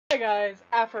guys,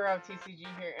 awhile TCG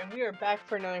here, and we are back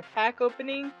for another pack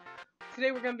opening. Today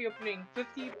we're going to be opening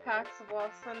 50 packs of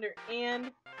Lost Thunder,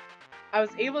 and I was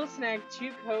able to snag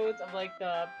 2 codes of like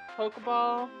the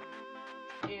Pokeball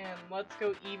and Let's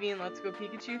Go Eevee and Let's Go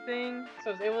Pikachu thing.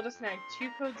 So I was able to snag 2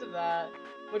 codes of that,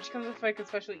 which comes with like a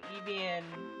special Eevee and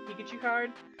Pikachu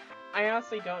card. I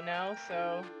honestly don't know,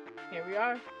 so here we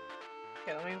are.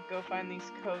 Okay, let me go find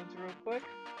these codes real quick.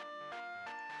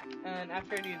 And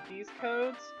after I do these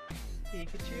codes,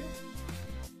 Pikachu.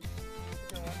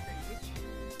 One for each.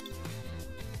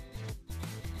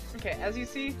 Okay, as you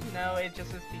see, no, it just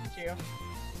says Pikachu.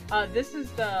 This is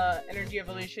the energy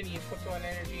evolution. You put one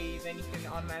energy, then you can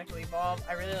automatically evolve.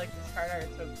 I really like this card art.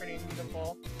 It's so pretty and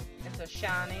beautiful. It's a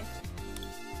shiny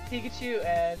Pikachu,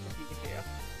 and it's a Pikachu.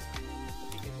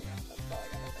 That's all I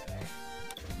gotta say there.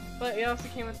 But it also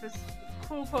came with this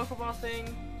cool Pokeball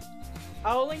thing.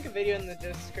 I'll link a video in the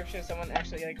description of someone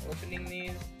actually like opening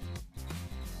these.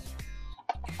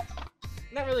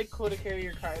 Not really cool to carry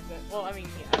your cards in. Well, I mean,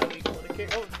 yeah, it'll be cool to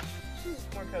carry. Oh,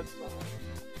 more codes flying.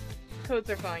 Codes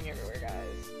are flying everywhere,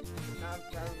 guys.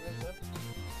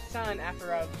 It's not an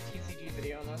awhile TCG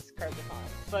video unless cards are flying.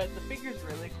 But the figure's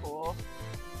really cool.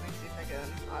 Let me see if I can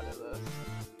auto this.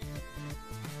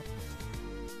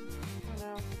 Oh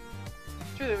no.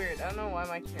 It's really weird. I don't know why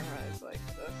my camera is like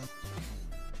this.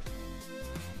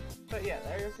 But yeah,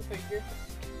 there's the figure.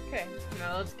 Okay,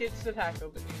 now let's get to the pack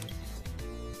openings.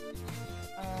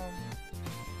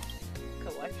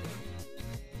 Collection.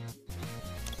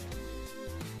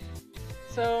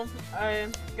 So,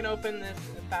 I'm gonna open this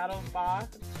battle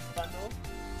box bundle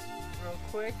real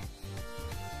quick.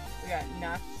 We got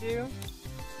Natsu,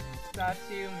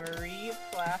 Satu, Marie,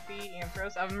 Flappy,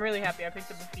 Ampharos. I'm really happy I picked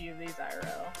up a few of these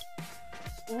IRL.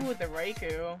 Ooh, the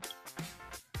Raikou.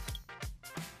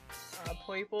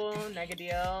 Poipole,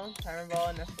 Negadiel,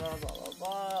 Tyramball, Nestball, blah blah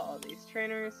blah, all these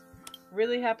trainers.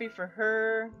 Really happy for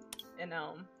her and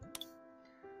Elm.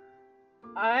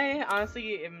 I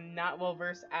honestly am not well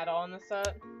versed at all in the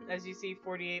set. As you see,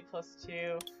 48 plus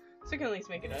 2, so I can at least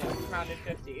make it a rounded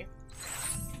 50.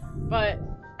 But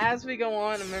as we go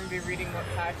on, I'm going to be reading what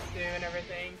packs do and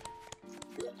everything.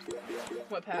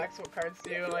 What packs, what cards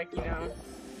do, like, you know.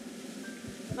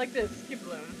 Like this, Skip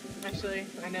Bloom. Actually,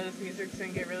 I know this music's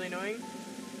gonna get really annoying,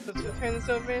 so let's turn this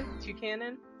over to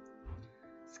Canon.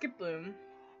 Skip Bloom.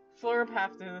 Flora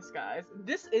Path to the Skies.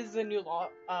 This is the new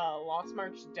Lost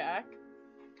March deck,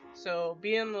 so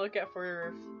be on the lookout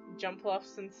for jump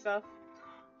bluffs and stuff.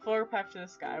 Flora Path to the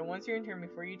Sky. Once you're in turn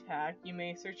before you attack, you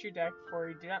may search your deck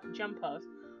for jump bluffs.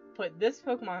 Put this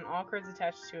Pokemon, all cards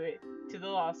attached to it, to the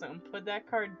Lost Zone. Put that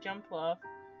card jump bluff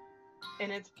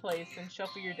in its place and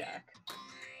shuffle your deck.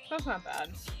 That's not bad.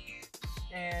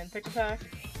 And pick a pack.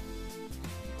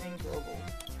 And global.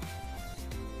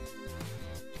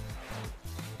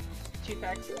 2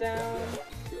 packs down.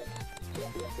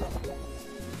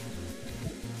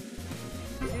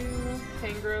 2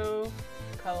 Tangro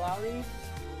Kalali.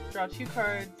 Draw 2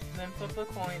 cards, then flip a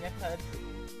coin. If heads,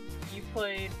 you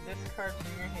played this card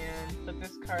from your hand. Put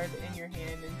this card in your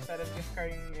hand instead of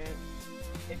discarding it.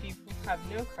 If you have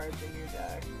no cards in your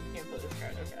deck, you can't play this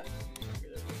card. Okay.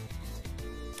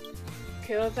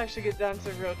 Okay, let's actually get down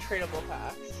to real tradable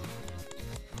packs.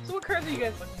 So what cards are you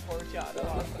guys looking forward to out of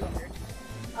Lost Thunder?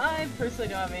 I personally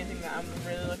don't have anything that I'm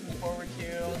really looking forward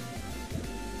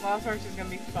to. Lost March is gonna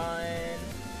be fun.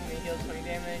 You may heal 20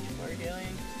 damage for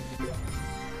healing.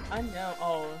 Unknown.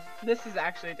 Oh, this is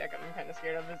actually a deck I'm kind of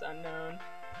scared of. Is Unknown.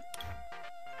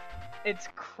 It's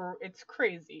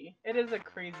crazy. It is a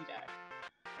crazy deck.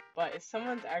 But if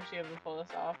someone's actually able to pull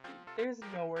this off, there's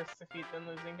no worse defeat than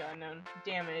losing to Unknown.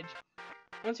 Damage.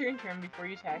 Once you're in turn before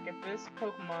you attack, if this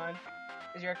Pokemon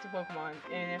is your active Pokemon,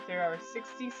 and if there are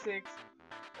 66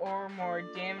 or more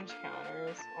damage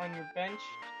counters on your bench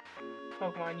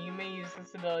Pokemon, you may use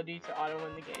this ability to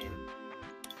auto-win the game.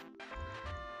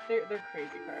 They're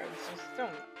crazy cards, just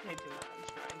don't pay too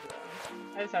much mind to them.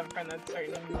 I just have a friend that's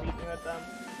starting to beat me with them.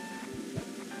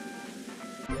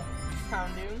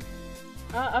 Houndoom.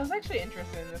 I was actually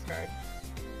interested in this card.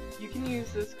 You can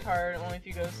use this card only if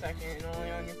you go second and only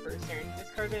on your first turn.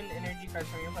 Discard an energy card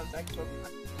from your opponent's active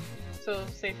Pokemon. So,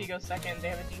 say if you go second, they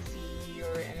have a DC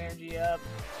or energy up,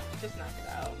 just knock it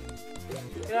out.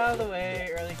 Get out of the way,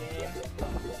 early game.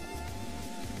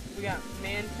 We got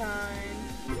Mankind,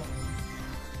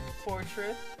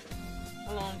 Fortress,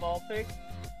 Alone Vulpix,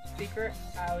 Secret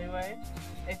Alleyway.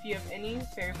 If you have any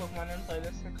fairy Pokemon in play,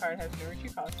 this card has no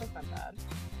retreat cost, that's not bad.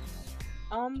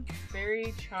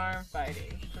 Fairy Charm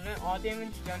Fighting. Prevent all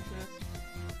damage done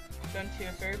to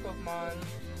a fairy Pokemon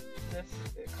this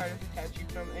card is attached, you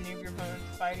from any of your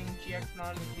opponent's fighting GX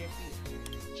Mon or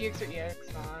GX or EX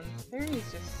Mon.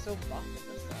 Harry's just so buff in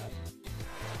this set.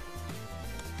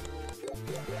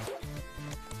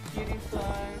 Beauty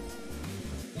Fly.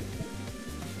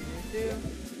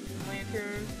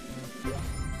 Lantern.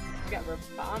 We got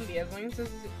Rabombi.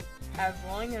 As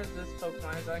long as this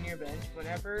Pokemon is on your bench,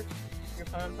 whenever your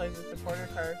opponent plays a supporter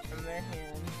card from their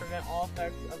hand, prevent all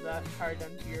effects of that card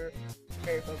done to your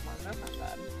fairy Pokemon. That's not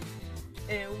bad.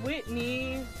 And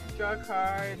Whitney, draw a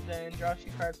card, then draw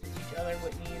 2 cards for each other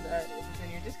Whitney that is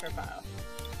in your discard pile.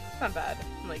 It's not bad.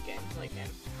 Late game.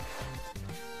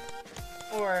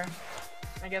 Or,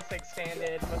 I guess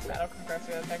expanded with Battle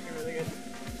Compressor. That's actually really good.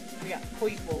 We got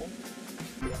Poiful.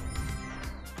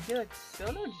 Yeah, like,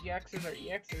 still no GXs or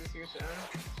EXs here soon.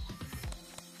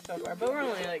 So far, but we're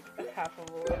only like half of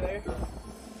the way there.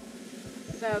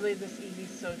 Sadly, this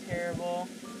Eevee's so terrible.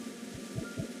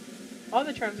 All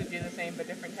the charms would do the same, but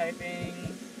different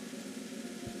typings.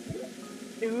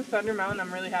 Ooh, Thunder Mountain,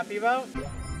 I'm really happy about.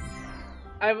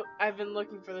 I've been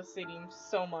looking for this stadium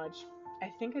so much. I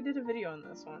think I did a video on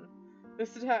this one.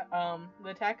 This attack, the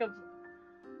attack of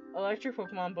electric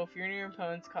Pokemon, both your and your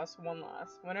opponents, costs 1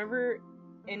 loss. Whenever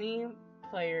any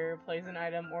player plays an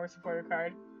item or supporter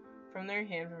card from their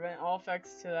hand, prevent all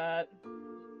effects to that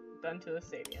done to the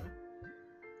stadium.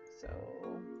 So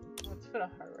let's put a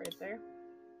heart right there,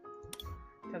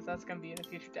 because that's gonna be in the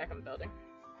future deck I'm building.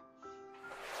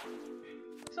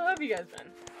 So how have you guys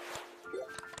been?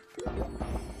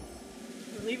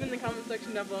 Leave in the comment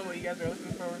section down below what you guys are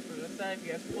looking forward from this set. If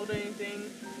you guys pulled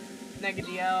anything,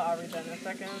 Negadl, I'll read that in a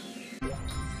second.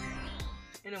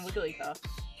 And a Wigglytuff.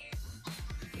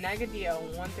 Negadl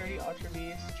 130 Ultra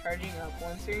Beast, charging up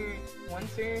once during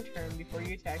your turn. Before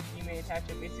you attack, you may attach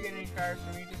a basic energy card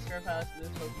from your discard pile to this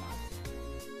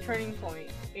Pokemon. Turning point,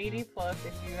 80 plus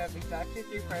if you have exactly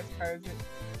 3 prize cards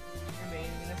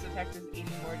remaining, and this attack does 80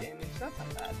 more damage. That's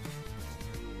not bad.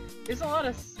 There's a lot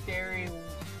of scary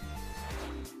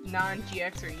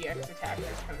non-GX or EX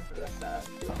attackers coming from this set.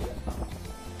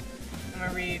 I'm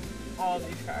gonna read all of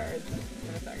these cards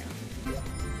in a second.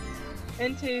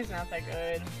 Entei's not that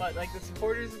good, but like the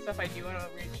supporters and stuff I do want to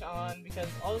reach on, because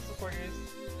all the supporters,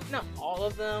 not all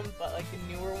of them, but like the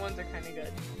newer ones are kind of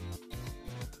good.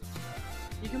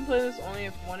 You can play this only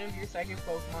if one of your psychic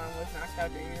Pokemon was knocked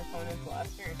out during your opponent's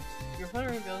last turn. Your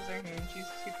opponent reveals their hand, choose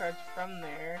 2 cards from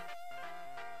there.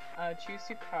 Choose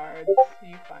 2 cards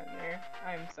you find there.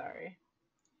 I'm sorry.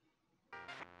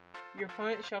 Your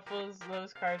opponent shuffles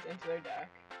those cards into their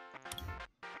deck.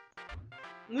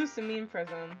 Lusamine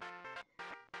Prism.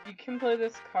 You can play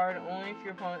this card only if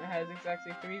your opponent has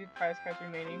exactly 3 prize cards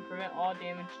remaining. Prevent all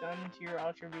damage done to your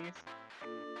Ultra Beast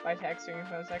by attacks during your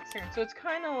opponent's next turn. So it's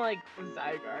kind of like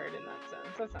Zygarde in that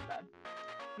sense. That's not bad.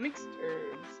 Mixed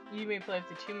Herbs. You may play up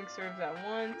to 2 Mixed Herbs at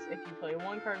once. If you play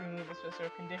 1 card, remove a special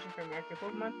condition from your active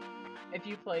Pokemon. If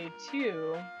you play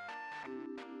 2,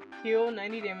 heal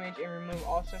 90 damage and remove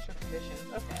all special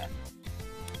conditions. Okay.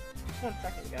 1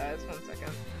 second, guys. 1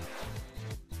 second.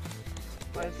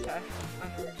 What is that?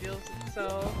 Reveals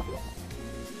itself.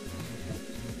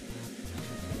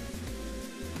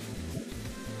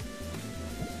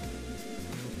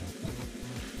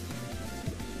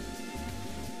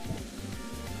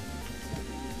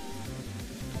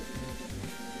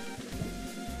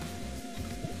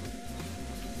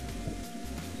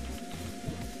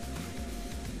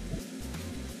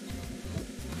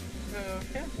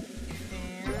 Okay.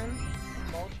 And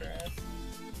Moltres.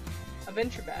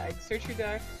 Adventure Bag. Search your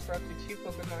deck for up to 2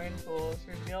 Pokemon tools,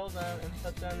 reveal them, and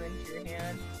put them into your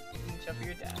hand, and shuffle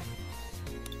your deck.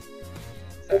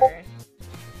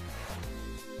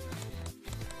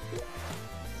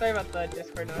 Sorry about the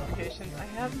Discord notifications. I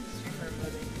have streamer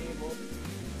mode enabled.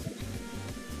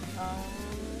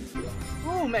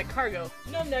 Ooh, Met Cargo.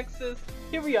 Numb Nexus.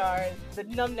 Here we are, the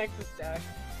Numb Nexus deck.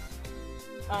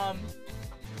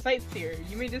 Sightseer.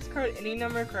 You may discard any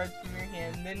number of cards from your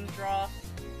hand, then draw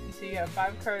until you have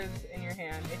 5 cards in your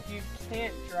hand. If you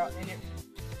can't draw any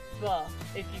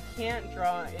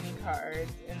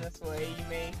cards in this way, you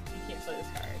can't play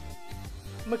this card.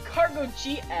 Macargo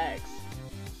GX.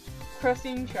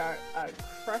 Crushing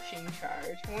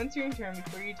charge. Once you're in turn,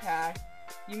 before you attack,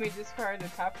 you may discard the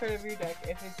top card of your deck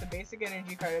if it's a basic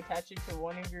energy card attached to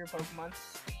one of your Pokemon.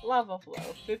 Lava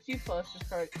Flow. 50 plus,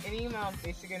 discard any amount of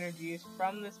basic energies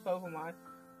from this Pokemon.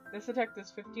 This attack does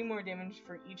 50 more damage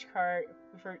for each card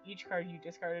you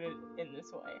discarded in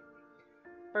this way.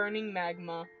 Burning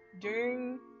Magma.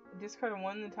 Discard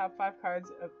one of the top 5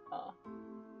 cards of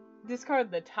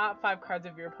discard the top 5 cards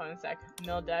of your opponent's deck.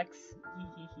 Mildex.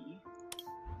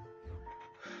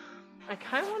 I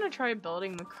kind of want to try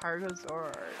building Macargo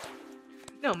Zord.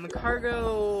 No,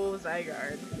 Macargo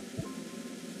Zygarde.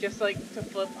 Just like to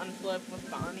flip, unflip with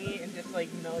Bonnie and just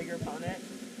like mill your opponent.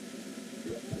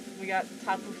 We got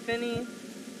Tapu Fini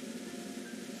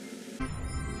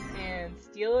and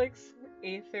Steelix,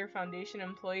 Aether Foundation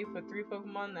employee. Put 3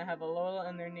 Pokemon that have a Alola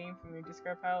in their name from your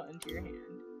discard pile into your hand.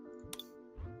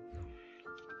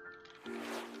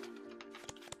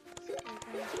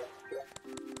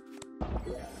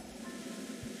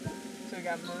 So we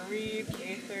got Mareep,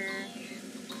 Aether.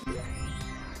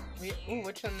 Ooh,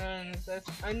 which unknown is this?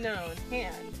 Unknown.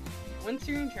 Hand. Once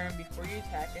you turn before you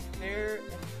attack, if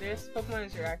this Pokemon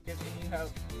is your active and you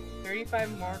have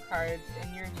 35 more cards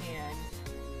in your hand,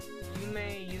 you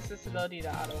may use this ability to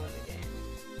auto-win the game.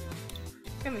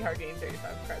 It's gonna be hard getting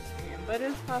 35 cards in your hand, but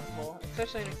it's possible,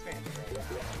 especially in Expanded right now.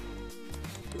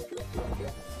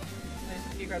 There's a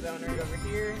few cards I want to read over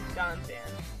here.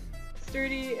 Donphan.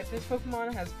 Sturdy. If this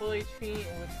Pokemon has full HP, it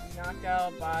would be knocked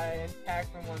out by an attack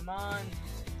from 1 Mon.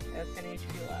 That's 10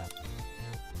 HP left.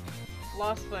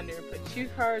 Lost Splendor. Put 2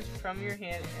 cards from your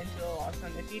hand into the Lost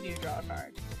One if you do draw a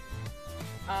card.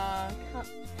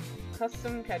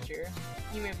 Custom Catcher.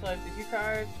 You may play up to 2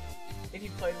 cards. If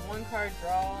you played 1 card,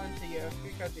 draw until you have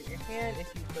 3 cards in your hand.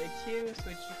 If you played 2,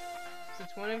 switch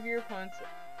one of your opponent's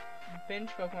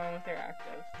bench Pokemon with their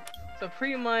active. So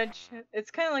pretty much, it's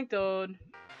kind of like the old,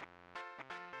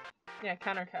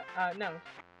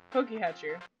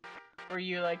 Pokecatcher, where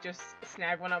you like just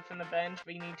snag one up from the bench,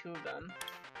 but you need 2 of them.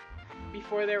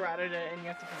 Before they're routed in, and you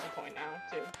have to flip a coin now,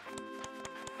 too.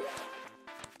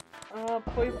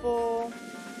 Poipole,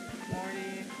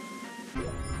 Morty,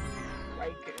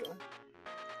 Raikou.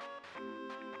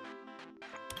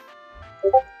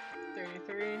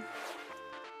 33.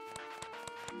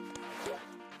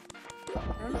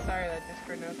 I'm sorry that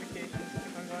Discord notifications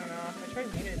keep on going off. I tried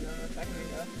muting them a second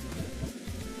ago.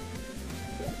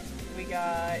 We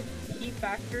got Heat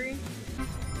Factory,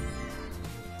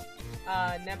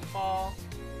 Netball.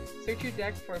 Search your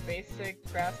deck for basic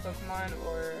grass Pokemon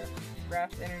or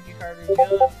grass energy card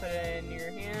reveal, put it in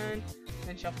your hand,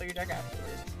 then shuffle your deck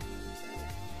afterwards.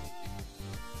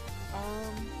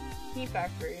 Heat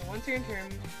Factory. Once you're in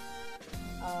turn,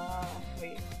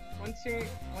 once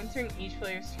during each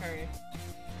player's turn,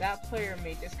 that player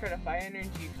may discard a fire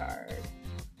energy card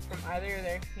from either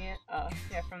their hand,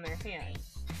 from their hand.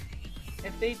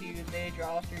 If they do, they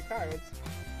draw 3 cards.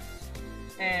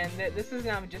 And this is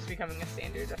now just becoming a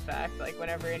standard effect, like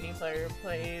whenever any player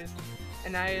plays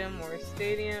an item or a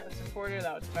stadium, a supporter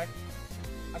that would affect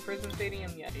a prison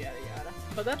stadium, yada yada yada.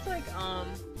 But that's like,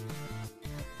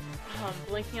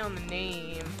 blanking on the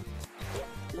name,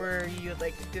 where you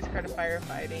like discard a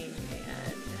firefighting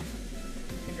and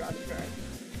you can draw 2 cards.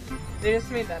 They just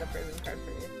made that a prison card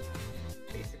for you,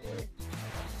 basically.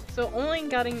 So only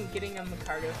getting a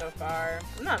Macargo so far.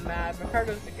 I'm not mad.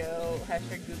 Macargo's the go.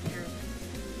 Hashtag Goop Group.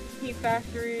 Heat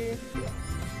Factory.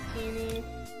 Teeny.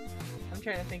 I'm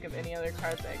trying to think of any other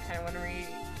cards that I kind of want to read.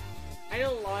 I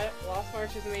know Lost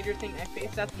March is a major thing. I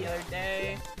faced that the other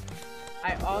day.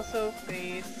 I also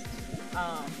faced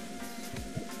the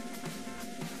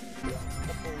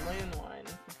balloon one.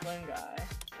 The balloon guy.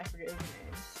 I forget his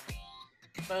name.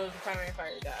 But it was the primary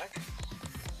fire deck.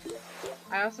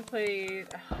 I also played, you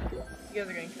guys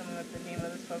are going to kill me with the name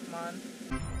of this Pokemon,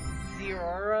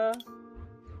 Zerora.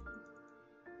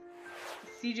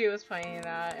 CJ was playing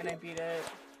that and I beat it.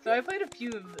 So I played a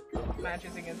few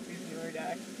matches against these newer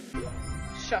decks.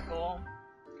 Shuckle.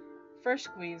 Fresh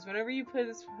Squeeze. Whenever you play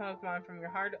this Pokemon from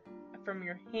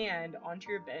your hand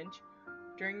onto your bench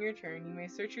during your turn, you may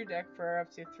search your deck for up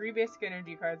to 3 basic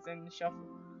energy cards and shuffle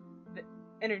the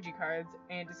energy cards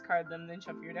and discard them, then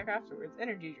shuffle your deck afterwards.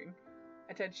 Energy Drink.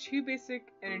 Attach 2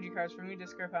 basic energy cards from your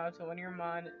discard pile to your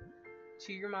Mon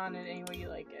in any way you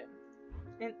like it.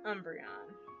 And Umbreon.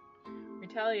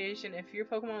 Retaliation. If your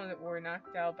Pokemon were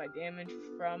knocked out by damage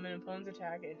from an opponent's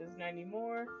attack, it does 90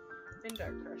 more. And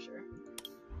Dark Crusher.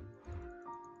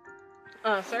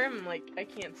 Sorry I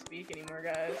can't speak anymore,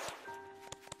 guys.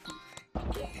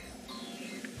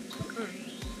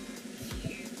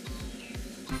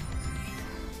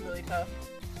 Really tough.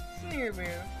 Sneerboo.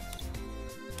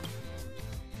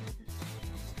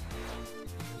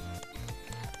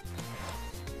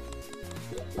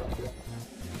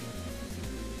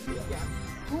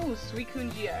 Yeah. Ooh,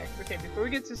 Suicune GX. Okay, before we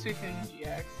get to Suicune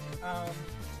GX,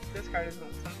 this card is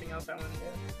something else I wanted to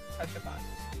touch upon.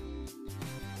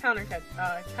 Counter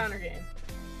game.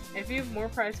 If you have more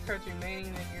prize cards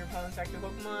remaining than your opponent's active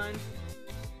Pokemon,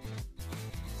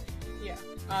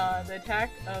 the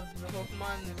attack of the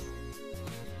Pokemon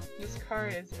this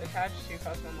card is attached to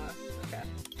costs 1 less. Okay.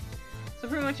 So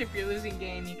pretty much if you're losing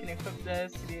game, you can equip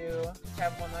this to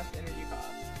have one less energy cost.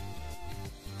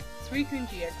 Suicune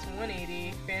GX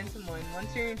 180, Phantom 1,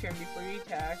 once during your turn before you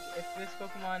attack, if this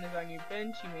Pokemon is on your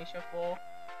bench, you may shuffle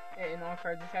it and all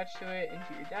cards attached to it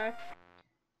into your deck.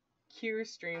 Cure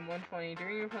Stream 120,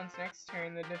 during your opponent's next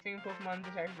turn, the defending Pokemon's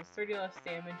attack does 30 less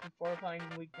damage before applying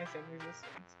weakness and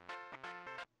resistance.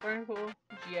 Barnacle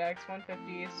GX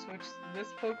 150, switch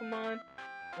this Pokemon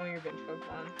on your bench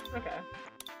Pokemon. Okay.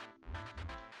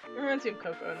 We're gonna see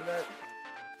Coco in a bit.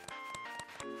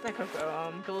 Not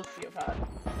Coco, Galaciopod.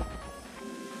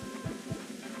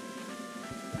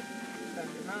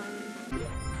 Thunder Mountain.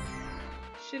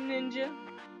 Shedinja.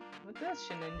 What does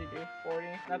Shedinja do? 40?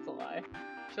 That's a lie.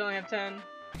 Should only have 10.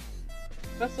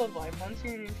 Vessel of Life. Once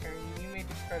you're in your turn, you may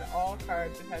discard all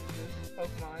cards attached to this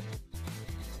Pokemon.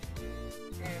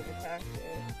 And attach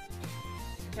it.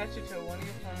 Attach it to one of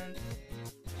your opponents.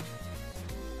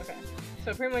 Okay.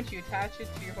 So pretty much you attach it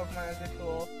to your Pokemon as a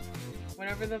tool.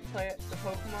 Whenever the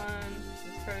Pokemon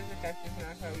this card is attached to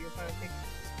knock out, your opponent takes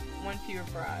one fewer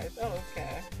prize. Oh,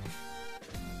 okay.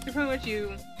 So pretty much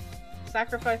you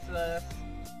sacrifice this,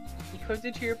 equip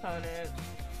it to your opponent,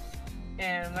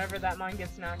 and whenever that mon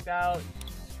gets knocked out,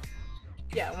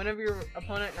 yeah, whenever your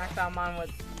opponent knocks out a mon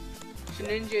with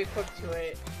Shedinja equipped to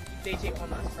it, they take one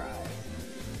less prize.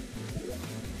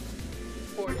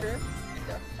 Fortress,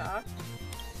 Desktop.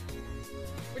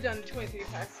 We're down to 23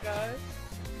 packs, guys.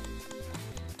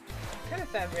 Kinda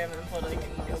sad we haven't pulled like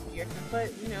any dope GXs,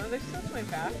 but you know, there's still 20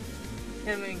 packs.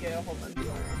 And I'm gonna get a whole bunch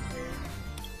more answers.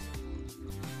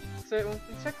 So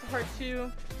let's check the part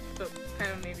 2. So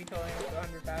kind of maybe totaling up to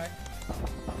 100 packs.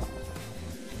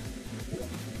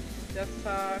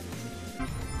 Desktop.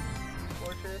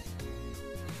 Fortress.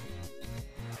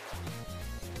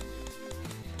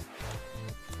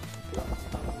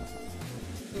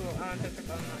 Ooh, I want to touch up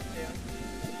on that too.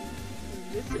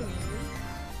 This means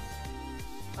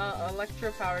Electro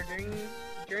Power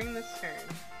during this turn.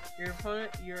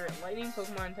 Your lightning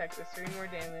Pokemon attack does 3 more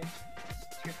damage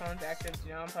to your opponent's active. Do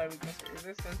not apply weakness or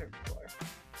resistance or floor.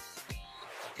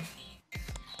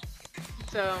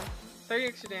 So 30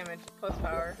 extra damage plus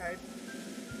power type.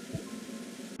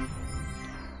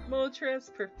 Moltres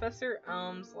Professor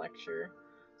Elm's Lecture.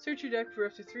 Search your deck for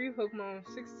up to 3 Pokemon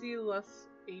with 60 less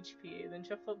HP. Then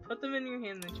shuffle, put them in your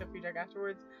hand, then shuffle your deck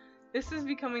afterwards. This is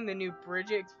becoming the new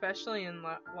Bridget, especially in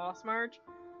Lost March.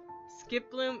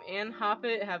 Skiploom and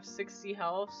Hoppet have 60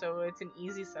 health, so it's an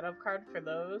easy setup card for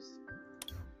those.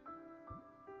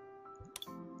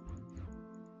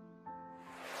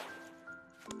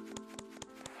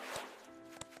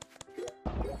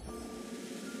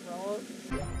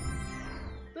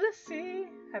 Let's see.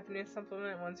 Happiness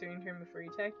Supplement. Once during turn before you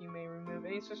attack, you may remove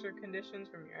any special conditions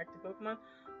from your active Pokemon.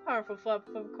 Powerful flip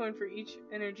a coin for each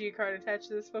energy card attached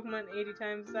to this Pokemon. 80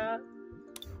 times that.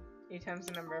 8 times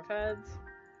the number of heads.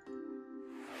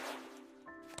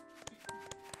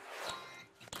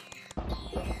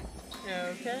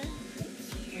 Okay.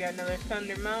 We got another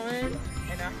Thunder Mountain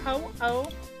and a Ho-Oh.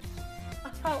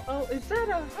 A Ho-Oh. Is that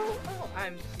a Ho-Oh?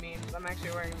 I'm just mean. I'm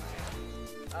actually wearing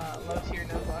my low tier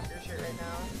Nuzlocke shirt right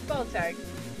now. Spell tag.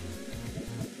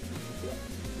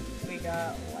 We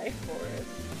got Life Forest.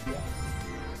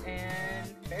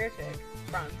 And Beartic.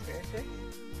 Bronze Beartic.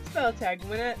 Spell tag.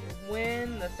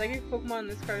 When the psychic Pokemon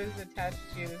this card is attached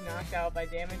to is knocked out by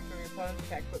damage from your opponent's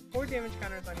attack, put 4 damage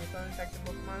counters on your opponent's active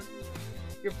Pokemon.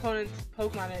 Your opponent's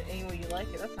Pokemon it any way you like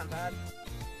it. That's not bad.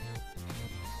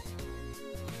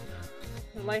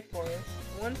 Life Forest.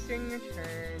 Once during your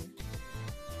turn.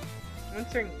 Once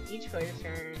during each player's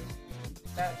turn,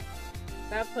 that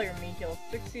player may heal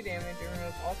 60 damage and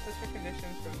remove all special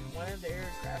conditions from one of their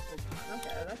grass Pokemon.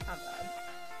 Okay, that's not bad.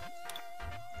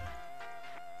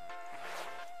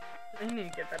 I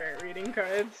need to get better at reading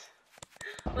cards.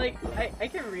 Like, I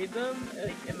can read them,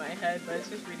 like, in my head, but it's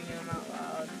just reading them out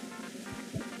loud.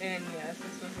 And yes,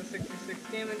 this was a 66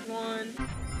 damage one.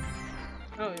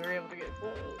 Oh, we were able to get 2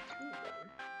 of them.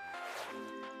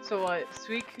 So what?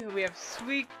 We have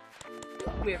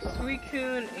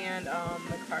Suicune and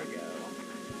Lucario.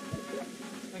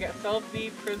 We got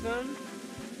Celebi Prism.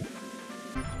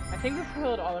 I think we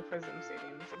pulled all the Prism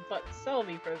stadiums, but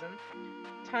Celebi Prism.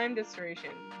 Time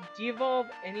Distillation. Devolve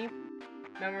any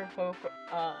number of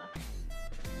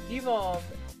devolve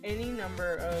any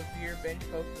number of your bench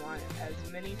Pokemon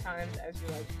as many times as you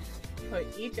like.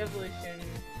 Put each evolution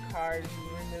card you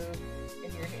remove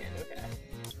in your hand. Okay.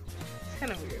 It's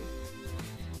kind of weird.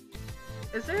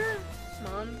 Is there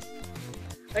mons?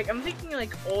 Like, I'm thinking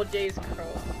like Old Days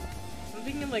Crow. I'm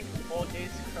thinking of like Old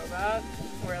Days Crobat,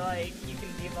 where like you can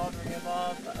devolve and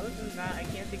re-evolve, but other than that, I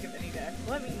can't think of any decks.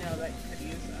 Let me know that you could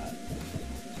use that.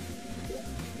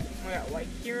 We got White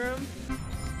Hero.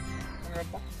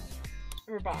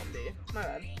 Rabombi. My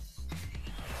bad.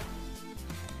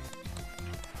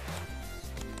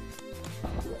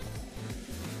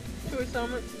 Choice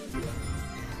element.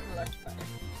 Left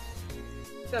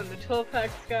side. Down the 12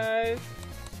 packs, guys.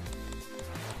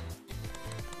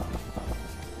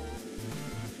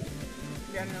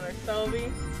 Got another Selby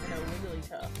and a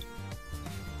Wigglytuff.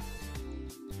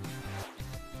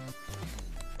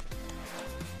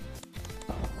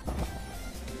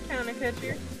 Counter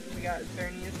catcher. We got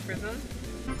Xerneas Prism.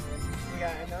 We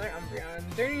got another Umbreon.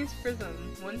 Xerneas Prism,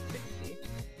 160.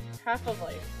 Half a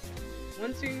life.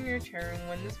 Once during your turn,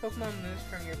 when this Pokemon moves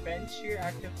from your bench to your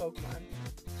active Pokemon,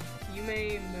 you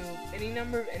may move any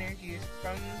number of energies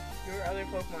from your other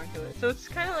Pokemon to it. So it's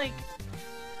kind of like,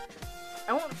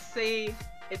 I won't say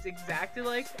it's exactly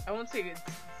like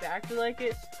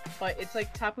it, but it's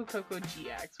like Tapu Koko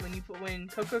GX. When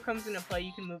Koko comes into play,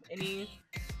 you can move any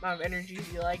amount of energies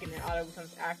you like, and it auto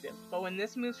becomes active. But when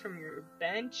this moves from your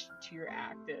bench to your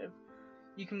active,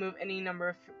 you can move any number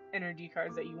of energy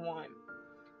cards that you want.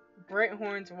 Bright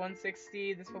Horns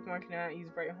 160. This Pokemon cannot use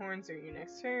Bright Horns during your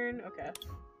next turn. Okay.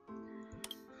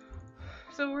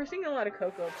 So we're seeing a lot of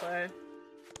Koko play.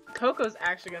 Koko's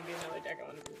actually gonna be another deck I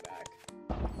want to move back.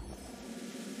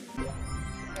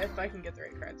 If I can get the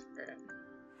right cards for it.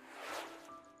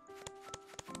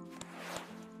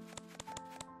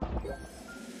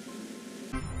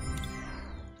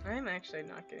 I'm actually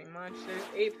not getting much. There's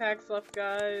 8 packs left,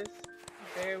 guys.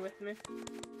 Bear with me.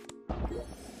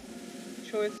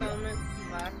 Choice element,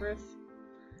 Lapras.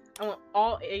 I want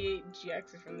all 8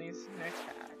 GXs from these next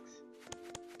packs.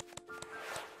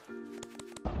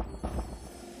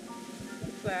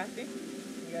 Slappy.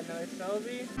 We got another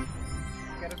Selby.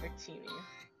 We got a Victini.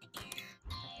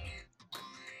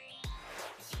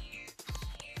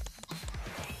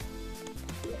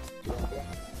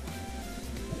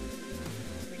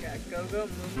 We got Go-Go,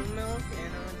 Moo Milk,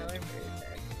 and another Berry.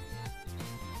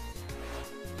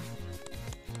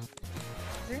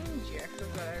 Is there any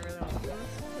GXs that I really want to set?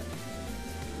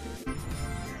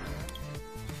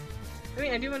 I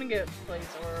mean, I do want to get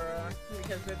Blazeora,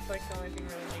 because it's like the only thing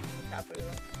really making Tapu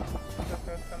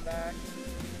Koko come back.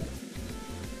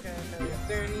 Got another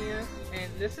Xerneas, and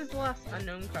this is the last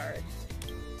unknown card.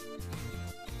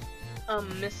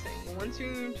 Missing. Once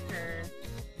you're in your turn,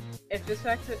 if this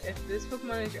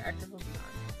Pokemon is your active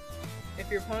Pokemon, if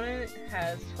your opponent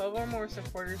has 12 or more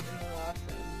supporters in the lost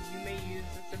zone, you may use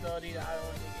this ability to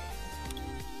auto-win the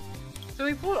game. So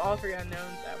we pulled all 3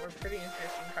 unknowns that were pretty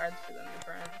interesting cards for them to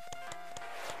print.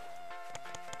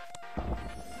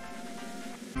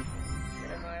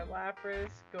 Get another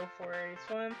Lapras, go for a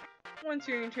swim. Once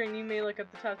you're in your turn, you may look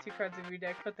at the top 2 cards of your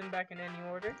deck, put them back in any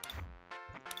order.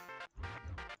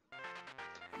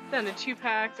 Down to 2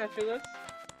 packs after this.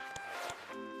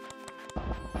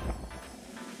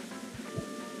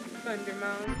 Thunder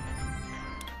Mountain.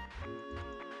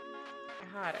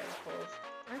 God, Airpulse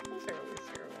are always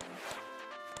terrible.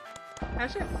 I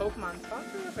should have Pokemon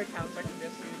sponsor if it counts, I can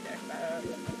just do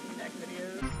deck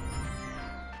videos.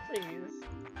 Please.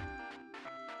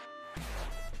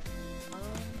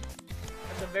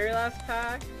 At the very last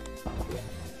pack.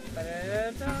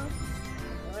 Another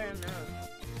unknown.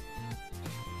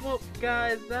 Well,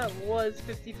 guys, that was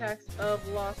 50 packs of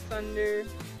Lost Thunder.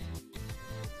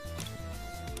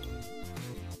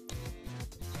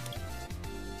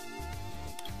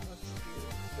 Let's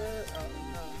do that. Oh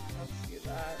no, let's do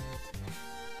that.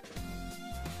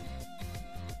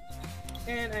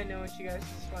 And I know what you guys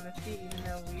just want to see, even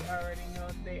though we already know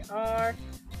what they are.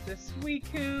 The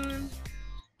Suicune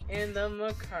and the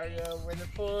Magcargo were the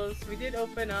pulls. We did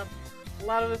open up a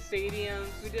lot of the stadiums.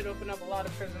 We did open up a lot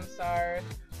of Prism Stars.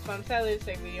 So I'm sadly to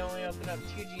say we only opened up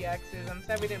 2 GXs. I'm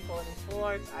sad we didn't pull any full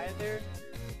arts either.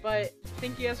 But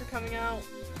thank you guys for coming out.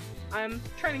 I'm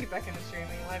trying to get back into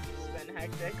streaming. Life has been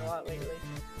hectic a lot lately.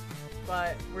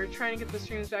 But we're trying to get the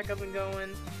streams back up and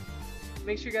going.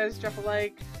 Make sure you guys drop a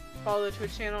like, follow the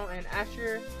Twitch channel, and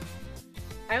after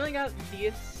I only got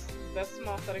this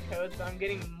small set of codes, so I'm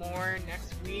getting more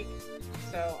next week.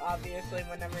 So obviously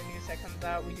whenever a new set comes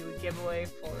out, we do a giveaway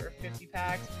for 50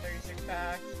 packs, 36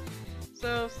 packs.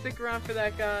 So stick around for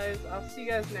that, guys. I'll see you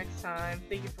guys next time.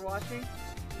 Thank you for watching.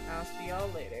 I'll see y'all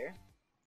later.